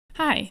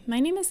Hi, my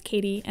name is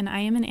Katie and I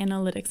am an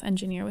analytics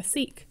engineer with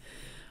Seeq.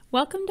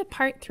 Welcome to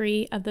part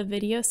 3 of the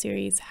video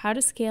series, How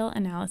to Scale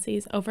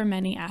Analyses Over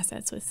Many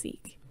Assets with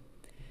Seeq.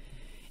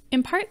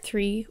 In part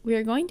 3, we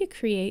are going to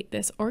create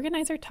this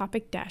organizer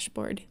topic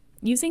dashboard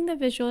using the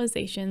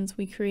visualizations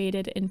we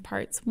created in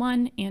parts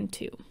 1 and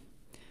 2.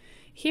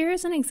 Here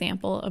is an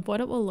example of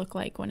what it will look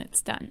like when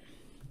it's done.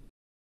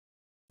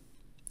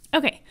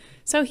 Okay,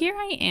 so here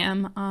I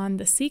am on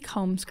the Seeq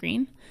home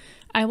screen.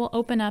 I will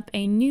open up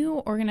a new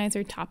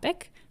organizer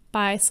topic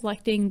by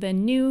selecting the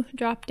New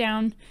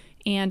dropdown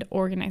and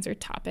Organizer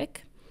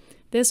Topic.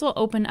 This will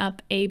open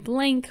up a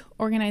blank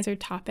organizer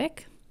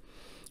topic,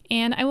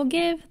 and I will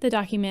give the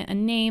document a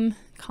name,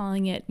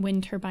 calling it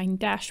Wind Turbine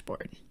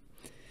Dashboard.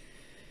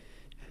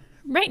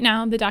 Right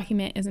now, the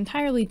document is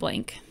entirely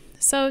blank,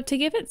 so to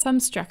give it some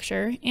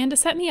structure and to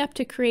set me up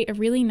to create a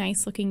really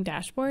nice looking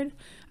dashboard,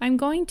 I'm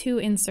going to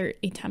insert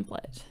a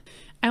template.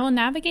 I will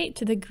navigate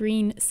to the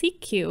green Seeq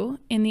queue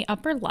in the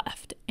upper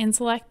left and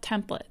select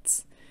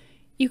Templates.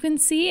 You can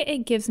see it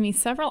gives me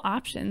several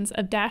options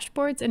of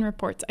dashboards and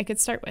reports I could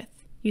start with,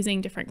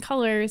 using different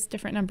colors,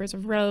 different numbers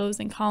of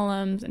rows and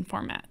columns and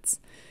formats.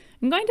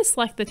 I'm going to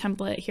select the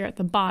template here at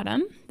the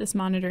bottom, this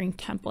monitoring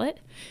template,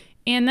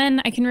 and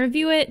then I can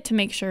review it to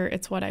make sure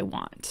it's what I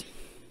want.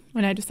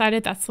 When I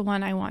decided that's the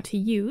one I want to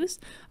use,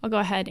 I'll go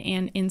ahead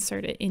and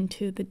insert it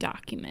into the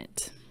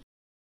document.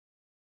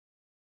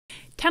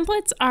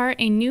 Templates are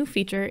a new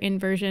feature in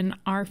version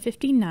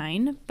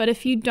R59, but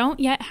if you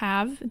don't yet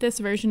have this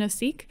version of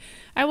Seeq,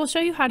 I will show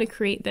you how to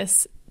create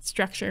this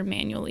structure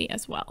manually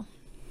as well.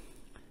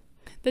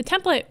 The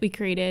template we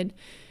created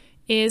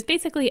is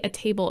basically a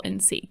table in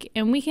Seeq,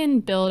 and we can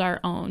build our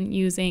own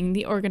using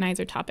the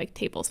Organizer Topic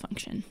Tables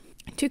function.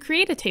 To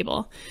create a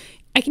table,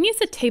 I can use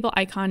the table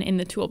icon in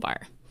the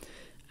toolbar.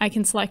 I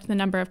can select the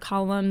number of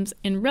columns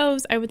and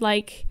rows I would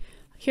like.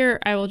 Here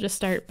I will just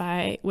start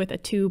with a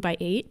 2 by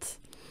 8.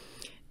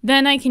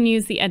 Then I can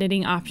use the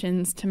editing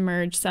options to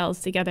merge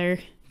cells together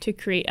to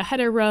create a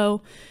header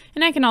row,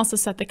 and I can also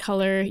set the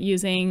color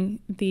using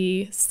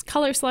the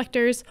color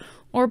selectors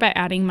or by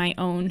adding my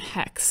own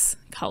hex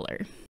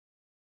color.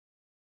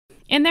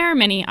 And there are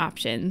many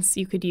options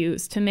you could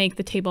use to make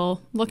the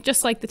table look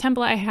just like the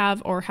template I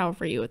have or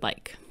however you would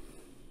like.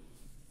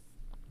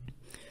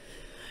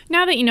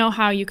 Now that you know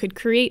how you could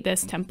create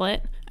this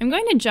template, I'm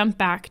going to jump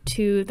back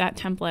to that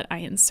template I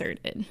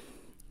inserted,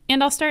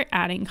 and I'll start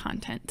adding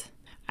content.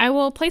 I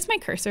will place my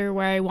cursor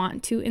where I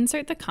want to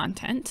insert the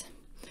content.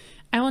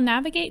 I will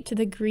navigate to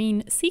the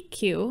green Seeq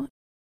queue.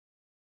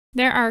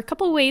 There are a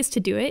couple ways to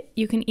do it.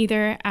 You can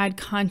either add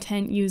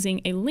content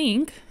using a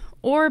link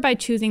or by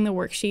choosing the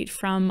worksheet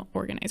from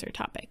Organizer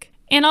Topic.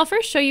 And I'll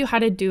first show you how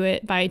to do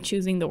it by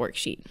choosing the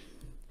worksheet.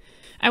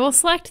 I will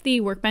select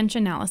the Workbench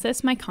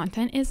analysis my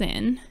content is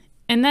in,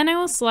 and then I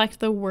will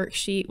select the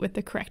worksheet with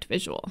the correct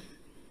visual.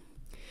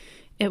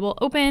 It will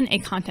open a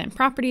content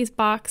properties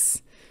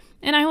box,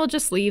 and I will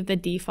just leave the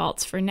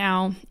defaults for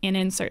now and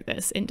insert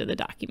this into the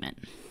document.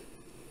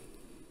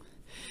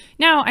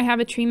 Now I have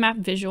a tree map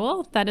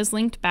visual that is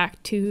linked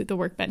back to the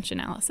Workbench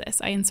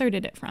analysis I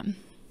inserted it from.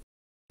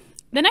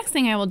 The next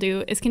thing I will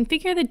do is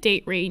configure the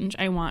date range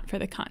I want for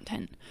the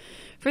content.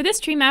 For this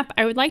tree map,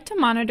 I would like to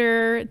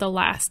monitor the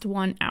last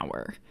 1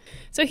 hour.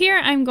 So here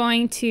I'm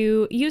going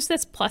to use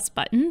this plus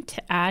button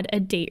to add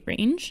a date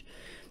range,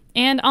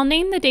 and I'll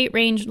name the date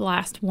range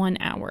last 1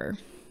 hour.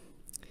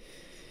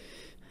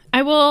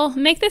 I will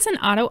make this an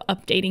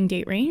auto-updating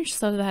date range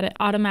so that it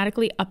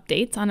automatically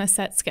updates on a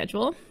set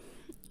schedule.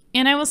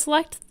 And I will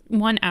select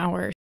 1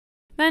 hour.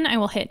 Then I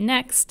will hit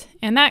next,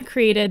 and that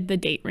created the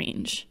date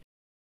range.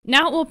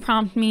 Now it will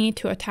prompt me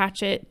to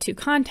attach it to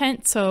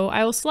content, so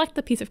I will select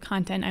the piece of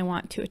content I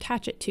want to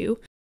attach it to.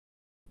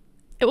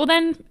 It will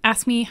then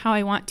ask me how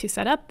I want to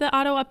set up the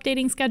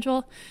auto-updating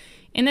schedule.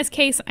 In this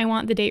case, I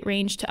want the date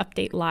range to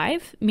update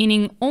live,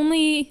 meaning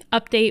only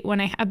update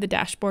when I have the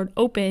dashboard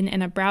open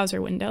in a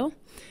browser window.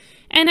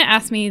 And it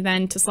asks me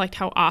then to select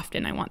how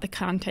often I want the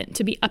content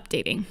to be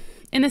updating.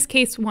 In this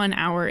case, 1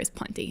 hour is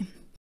plenty.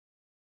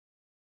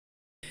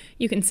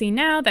 You can see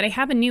now that I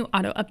have a new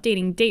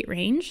auto-updating date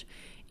range,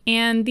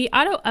 and the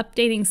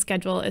auto-updating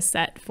schedule is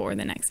set for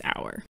the next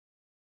hour.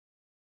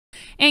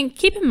 And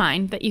keep in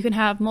mind that you can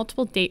have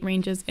multiple date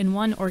ranges in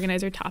one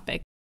organizer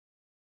topic.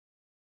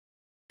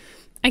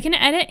 I can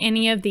edit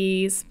any of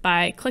these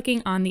by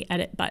clicking on the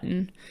Edit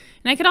button,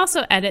 and I could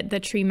also edit the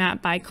tree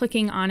map by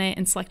clicking on it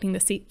and selecting the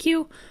Seeq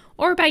queue,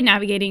 or by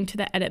navigating to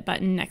the Edit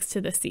button next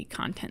to the Seeq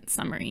content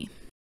summary.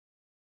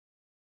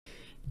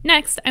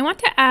 Next, I want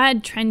to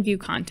add trend view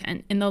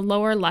content in the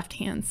lower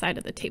left-hand side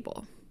of the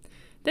table.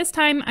 This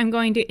time, I'm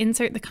going to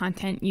insert the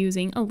content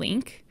using a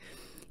link,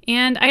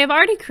 and I have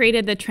already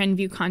created the trend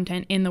view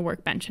content in the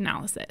Workbench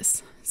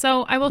analysis,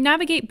 so I will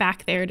navigate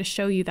back there to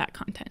show you that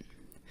content.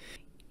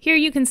 Here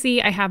you can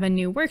see I have a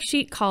new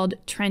worksheet called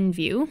Trend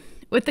View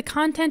with the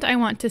content I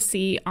want to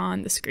see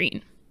on the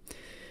screen.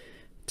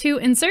 To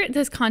insert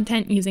this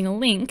content using a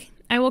link,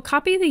 I will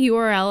copy the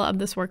URL of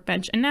this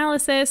workbench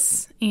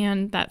analysis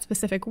and that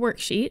specific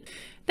worksheet.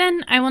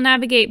 Then I will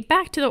navigate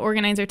back to the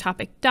organizer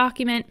topic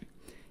document.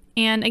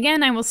 And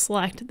again, I will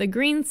select the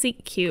green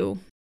Seeq queue.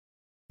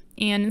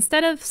 And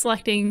instead of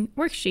selecting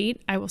worksheet,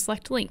 I will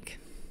select link.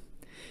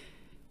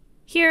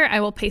 Here I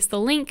will paste the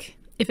link.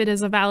 If it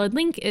is a valid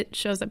link, it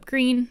shows up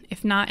green.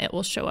 If not, it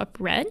will show up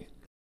red.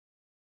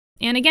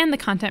 And again, the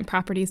content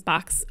properties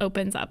box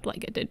opens up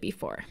like it did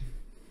before.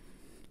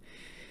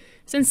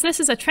 Since this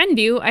is a trend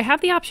view, I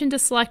have the option to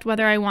select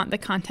whether I want the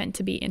content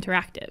to be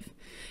interactive.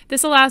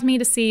 This allows me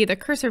to see the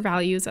cursor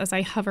values as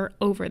I hover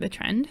over the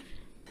trend.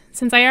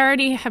 Since I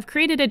already have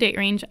created a date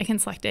range, I can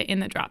select it in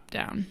the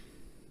drop-down.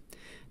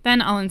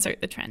 Then I'll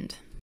insert the trend.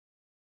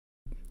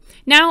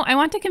 Now I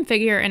want to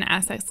configure an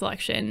asset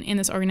selection in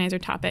this organizer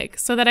topic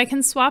so that I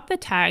can swap the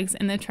tags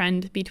in the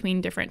trend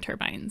between different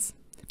turbines.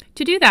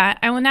 To do that,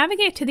 I will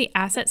navigate to the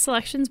Asset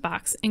Selections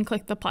box and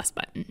click the plus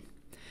button.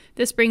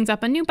 This brings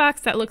up a new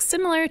box that looks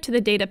similar to the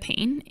data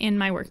pane in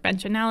my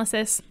workbench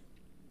analysis,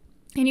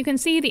 and you can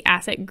see the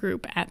asset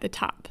group at the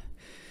top.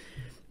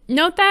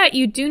 Note that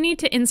you do need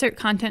to insert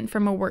content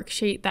from a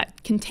worksheet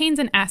that contains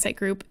an asset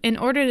group in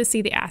order to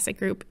see the asset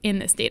group in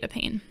this data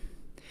pane.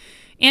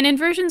 And in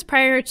versions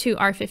prior to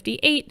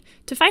R58,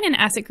 to find an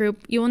asset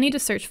group, you will need to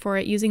search for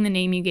it using the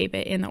name you gave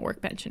it in the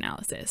workbench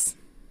analysis.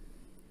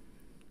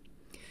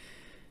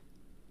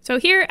 So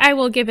here I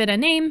will give it a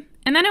name,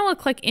 and then I will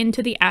click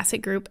into the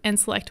asset group and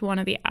select one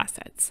of the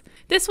assets.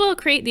 This will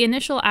create the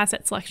initial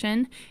asset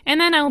selection, and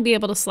then I will be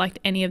able to select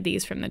any of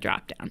these from the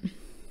dropdown.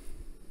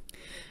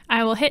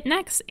 I will hit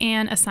next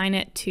and assign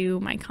it to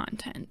my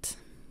content.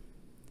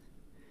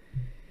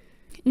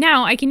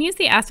 Now I can use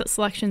the asset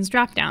selections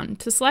dropdown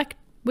to select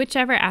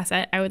whichever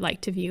asset I would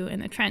like to view in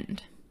the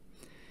trend.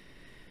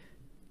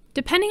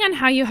 Depending on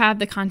how you have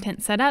the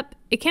content set up,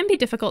 it can be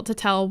difficult to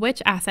tell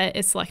which asset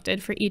is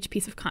selected for each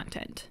piece of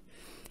content.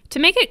 To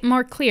make it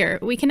more clear,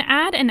 we can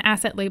add an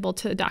asset label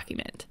to the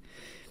document.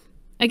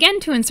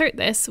 Again, to insert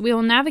this, we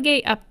will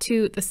navigate up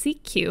to the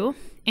Seeq queue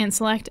and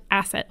select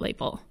Asset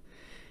Label.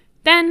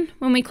 Then,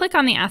 when we click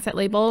on the asset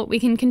label, we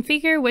can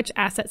configure which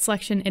asset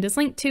selection it is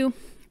linked to.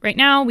 Right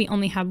now, we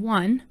only have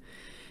one.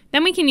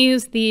 Then we can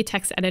use the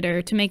text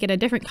editor to make it a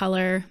different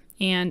color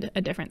and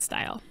a different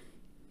style.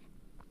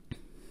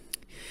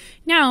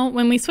 Now,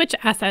 when we switch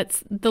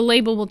assets, the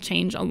label will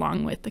change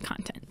along with the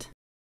content.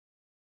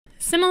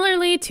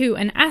 Similarly to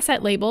an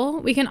asset label,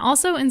 we can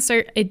also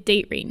insert a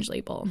date range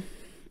label.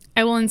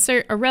 I will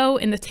insert a row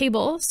in the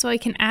table so I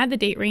can add the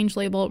date range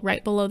label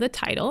right below the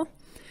title.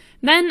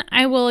 Then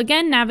I will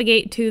again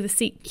navigate to the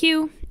Seeq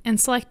queue and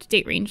select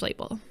date range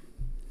label.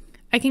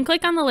 I can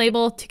click on the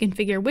label to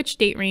configure which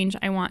date range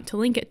I want to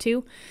link it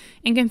to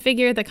and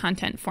configure the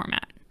content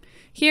format.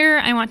 Here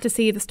I want to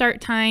see the start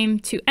time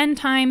to end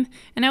time,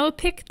 and I will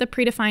pick the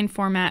predefined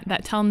format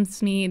that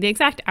tells me the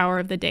exact hour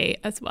of the day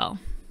as well.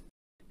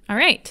 All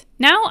right,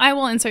 now I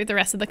will insert the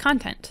rest of the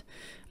content.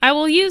 I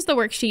will use the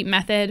worksheet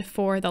method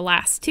for the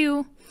last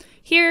two,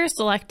 here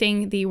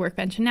selecting the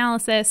workbench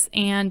analysis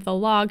and the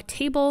log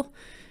table,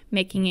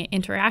 making it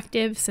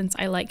interactive since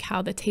I like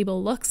how the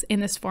table looks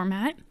in this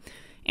format,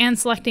 and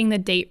selecting the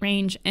date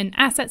range and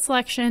asset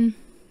selection.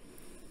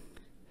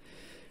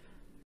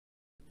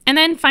 And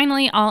then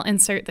finally, I'll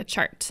insert the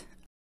chart.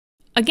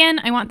 Again,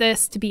 I want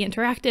this to be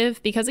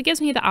interactive because it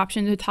gives me the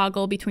option to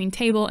toggle between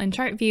table and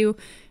chart view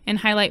and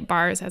highlight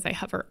bars as I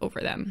hover over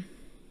them.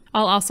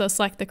 I'll also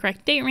select the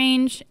correct date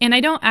range, and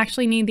I don't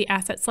actually need the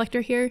asset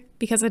selector here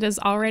because it is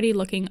already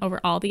looking over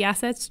all the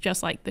assets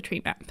just like the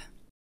tree map.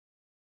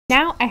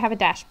 Now I have a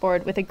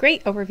dashboard with a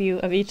great overview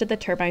of each of the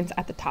turbines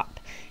at the top,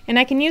 and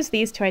I can use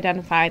these to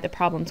identify the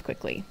problems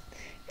quickly.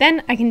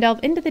 Then I can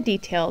delve into the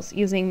details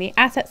using the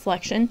asset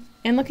selection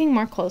and looking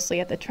more closely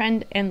at the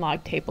trend and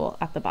log table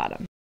at the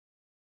bottom.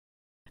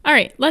 All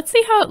right, let's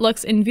see how it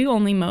looks in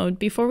view-only mode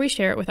before we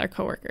share it with our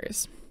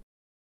coworkers.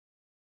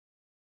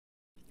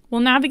 We'll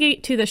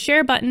navigate to the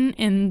Share button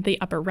in the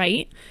upper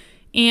right,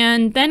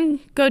 and then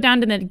go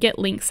down to the Get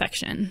Link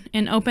section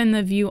and open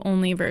the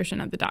view-only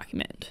version of the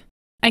document.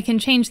 I can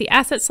change the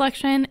asset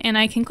selection, and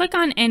I can click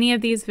on any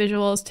of these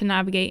visuals to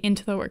navigate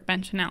into the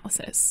workbench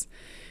analysis.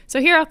 So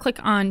here I'll click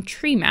on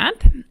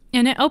treemap,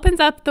 and it opens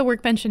up the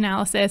workbench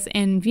analysis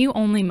in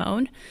view-only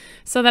mode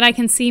so that I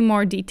can see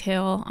more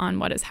detail on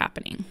what is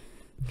happening.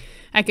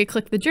 I could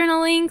click the journal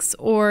links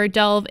or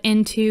delve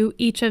into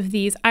each of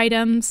these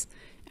items,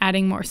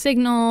 adding more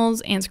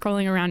signals and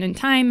scrolling around in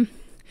time,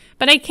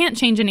 but I can't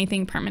change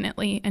anything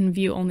permanently in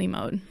view-only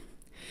mode.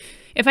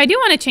 If I do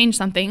want to change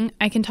something,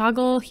 I can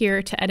toggle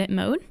here to edit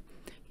mode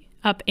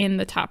up in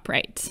the top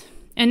right.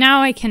 And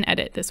now I can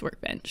edit this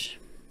workbench.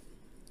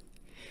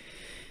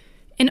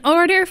 In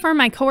order for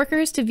my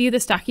coworkers to view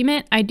this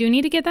document, I do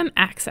need to give them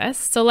access.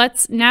 So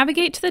let's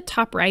navigate to the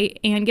top right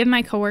and give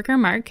my coworker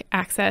Mark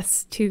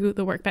access to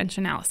the workbench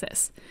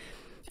analysis.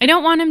 I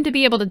don't want him to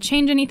be able to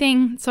change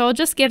anything, so I'll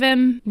just give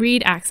him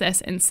read access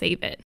and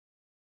save it.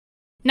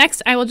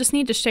 Next, I will just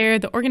need to share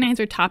the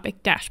organizer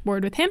topic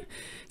dashboard with him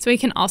so he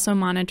can also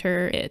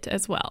monitor it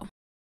as well.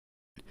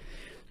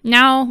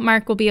 Now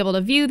Mark will be able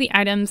to view the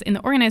items in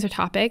the organizer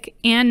topic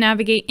and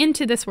navigate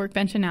into this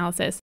workbench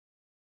analysis.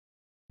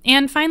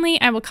 And finally,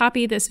 I will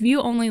copy this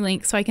view-only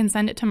link so I can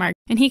send it to Mark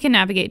and he can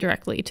navigate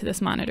directly to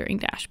this monitoring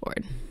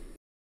dashboard.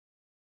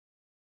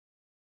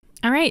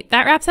 All right,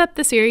 that wraps up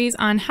the series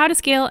on how to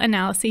scale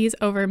analyses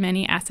over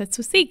many assets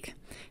with Seeq.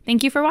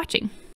 Thank you for watching.